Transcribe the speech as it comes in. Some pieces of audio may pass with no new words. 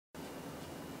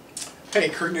Hey,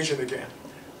 Kirk Nugent again.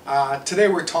 Today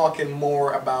we're talking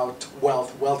more about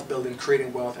wealth building,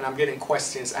 creating wealth, and I'm getting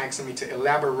questions asking me to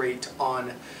elaborate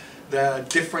on the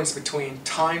difference between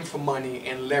time for money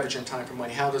and leveraging time for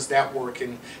money. How does that work,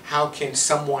 and how can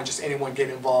someone, just anyone, get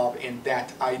involved in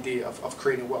that idea of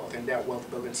creating wealth and that wealth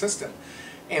building system?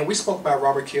 And we spoke about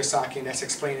Robert Kiyosaki, and that's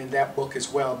explained in that book as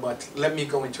well, but let me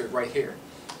go into it right here.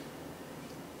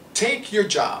 Take your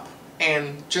job.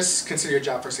 And just consider your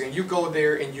job for a second. You go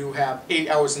there and you have 8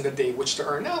 hours in the day which to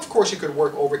earn. Now, of course, you could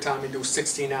work overtime and do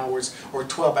 16 hours or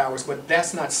 12 hours, but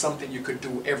that's not something you could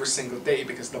do every single day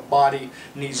because the body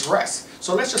needs rest.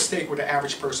 So let's just take where the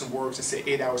average person works and say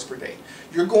 8 hours per day.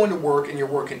 You're going to work and you're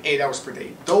working 8 hours per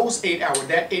day. Those 8 hours,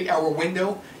 that 8-hour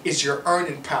window is your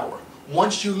earning power.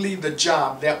 Once you leave the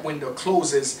job, that window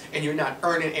closes and you're not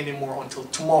earning anymore until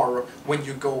tomorrow when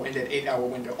you go and that 8-hour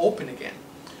window open again.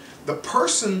 The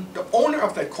person, the owner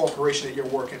of that corporation that you're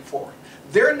working for,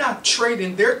 they're not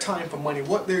trading their time for money.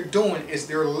 What they're doing is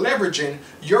they're leveraging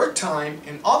your time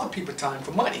and other people's time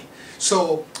for money.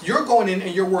 So you're going in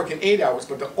and you're working 8 hours,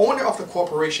 but the owner of the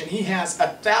corporation, he has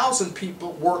 1,000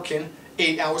 people working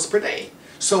 8 hours per day.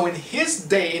 So in his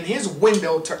day, in his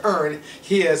window to earn,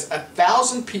 he has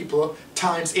 1,000 people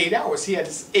times 8 hours. He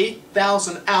has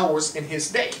 8,000 hours in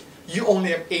his day. You only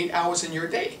have 8 hours in your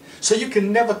day. So you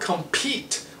can never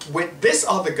compete with this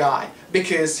other guy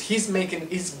because he's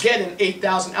getting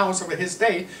 8,000 hours over his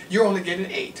day. You're only getting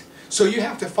 8. So you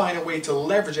have to find a way to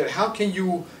leverage it. How can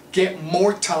you get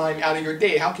more time out of your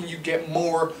day? How can you get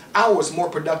more hours, more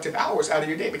productive hours out of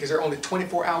your day? Because there are only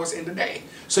 24 hours in the day.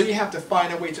 So you have to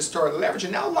find a way to start leveraging.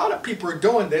 Now, a lot of people are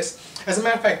doing this. As a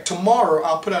matter of fact, tomorrow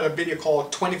I'll put out a video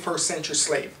called 21st Century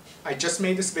Slave. I just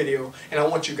made this video and I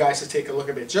want you guys to take a look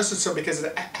at it, just so because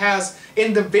it has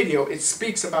in the video, it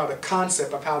speaks about a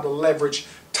concept of how to leverage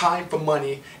time for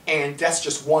money, and that's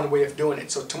just one way of doing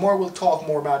it. So tomorrow we'll talk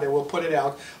more about it, we'll put it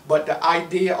out, but the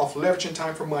idea of leveraging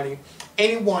time for money,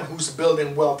 anyone who's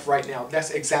building wealth right now,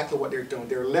 that's exactly what they're doing.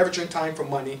 They're leveraging time for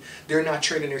money. They're not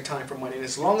trading their time for money. And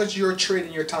as long as you're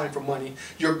trading your time for money,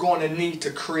 you're going to need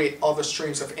to create other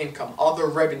streams of income, other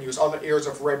revenues, other areas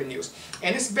of revenues.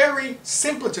 And it's very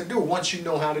simple to do once you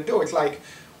know how to do it. It's like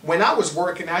when I was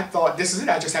working, I thought, this is it.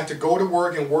 I just have to go to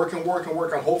work and work and work and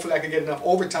work, and hopefully I could get enough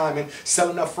overtime and sell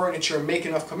enough furniture and make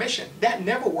enough commission. That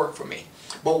never worked for me.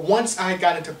 But once I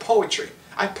got into poetry,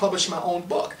 I published my own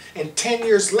book, and 10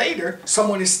 years later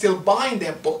someone is still buying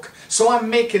that book. So I'm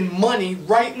making money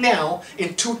right now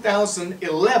in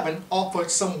 2011 off of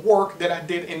some work that I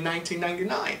did in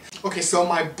 1999. Okay, so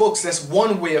my books, that's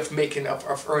one way of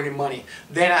earning money.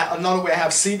 Then another way, I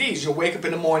have CDs. You wake up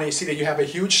in the morning, you see that you have a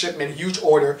huge shipment, a huge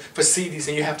order for CDs,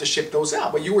 and you have to ship those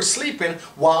out. But you were sleeping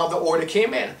while the order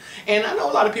came in. And I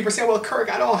know a lot of people say, well, Kirk,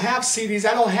 I don't have CDs,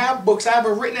 I don't have books, I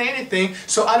haven't written anything,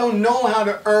 so I don't know how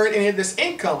to earn any of this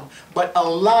income. But a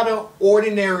lot of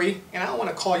ordinary, and I don't want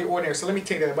to call you ordinary, so let me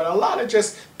take that, but a lot of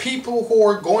just people who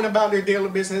are going about their daily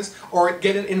business or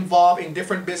getting involved in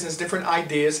different business, different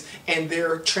ideas, and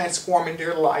they're transforming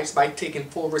their lives by taking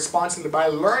full responsibility, by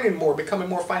learning more, becoming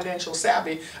more financial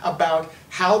savvy about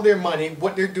how their money,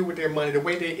 what they do with their money, the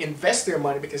way they invest their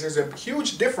money, because there's a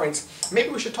huge difference. Maybe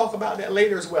we should talk about that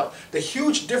later as well. The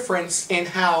huge difference in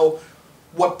how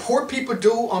what poor people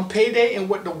do on payday and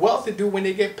what the wealthy do when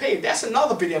they get paid. That's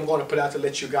another video I'm going to put out to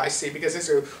let you guys see, because there's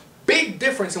a big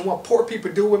difference in what poor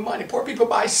people do with money. Poor people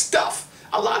buy stuff,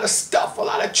 a lot of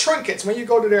trinkets. When you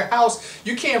go to their house,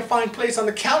 you can't find place on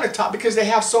the countertop because they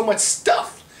have so much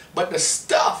stuff. But the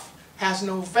stuff has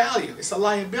no value. It's a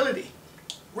liability.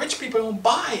 Rich people don't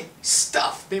buy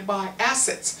stuff, they buy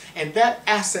assets, and that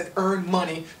asset earn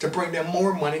money to bring them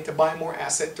more money, to buy more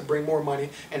asset, to bring more money,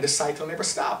 and the cycle never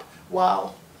stop.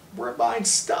 While we're buying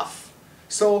stuff.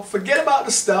 So forget about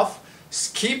the stuff,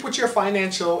 keep with your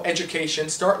financial education,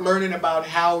 start learning about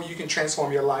how you can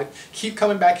transform your life. Keep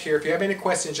coming back here. If you have any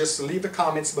questions, just leave the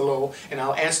comments below and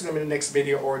I'll answer them in the next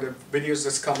video or the videos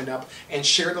that's coming up, and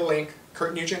share the link,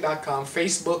 KirkNugent.com,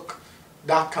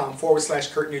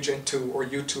 Facebook.com/KirkNugent2 or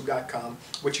YouTube.com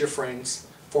with your friends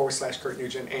 /Kirk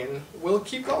Nugent, and we'll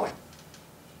keep going.